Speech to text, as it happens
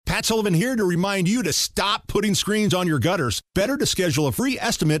Matt Sullivan here to remind you to stop putting screens on your gutters. Better to schedule a free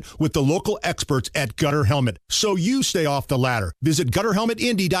estimate with the local experts at Gutter Helmet so you stay off the ladder. Visit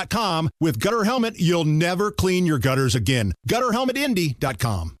GutterHelmetIndy.com. With Gutter Helmet, you'll never clean your gutters again.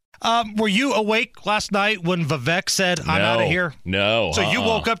 GutterHelmetIndy.com. Were you awake last night when Vivek said, I'm out of here? No. So you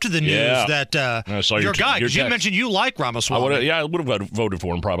woke up to the news that your guy, because you mentioned you like Ramaswamy. I would have voted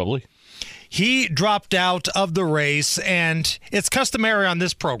for him probably. He dropped out of the race, and it's customary on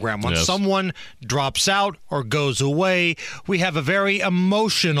this program. When someone drops out or goes away, we have a very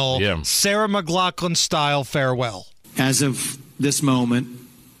emotional Sarah McLachlan-style farewell. As of this moment,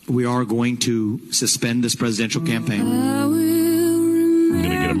 we are going to suspend this presidential campaign. I'm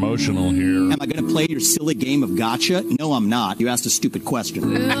going to get emotional here. Am I going to play your silly game of gotcha? No, I'm not. You asked a stupid question.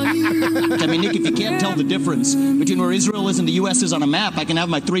 I mean, Nick, if you can't tell the difference between where Israel is and the U.S. is on a map, I can have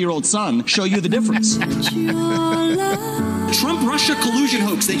my 3-year-old son show you the difference. Trump-Russia collusion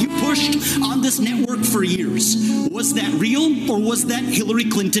hoax that you pushed on this network for years, was that real or was that Hillary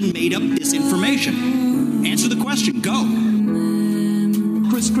Clinton made up disinformation? Answer the question. Go.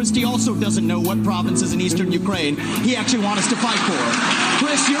 Chris Christie also doesn't know what provinces in eastern Ukraine he actually wants us to fight for.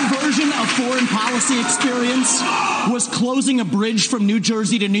 Chris, your version of foreign policy experience was closing a bridge from New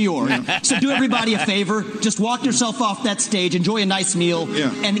Jersey to New York. So do everybody a favor. Just walk yourself off that stage, enjoy a nice meal,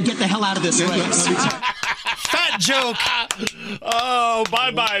 and get the hell out of this race. Fat joke. Oh,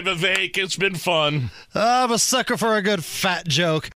 bye-bye, Vivek. It's been fun. I'm a sucker for a good fat joke.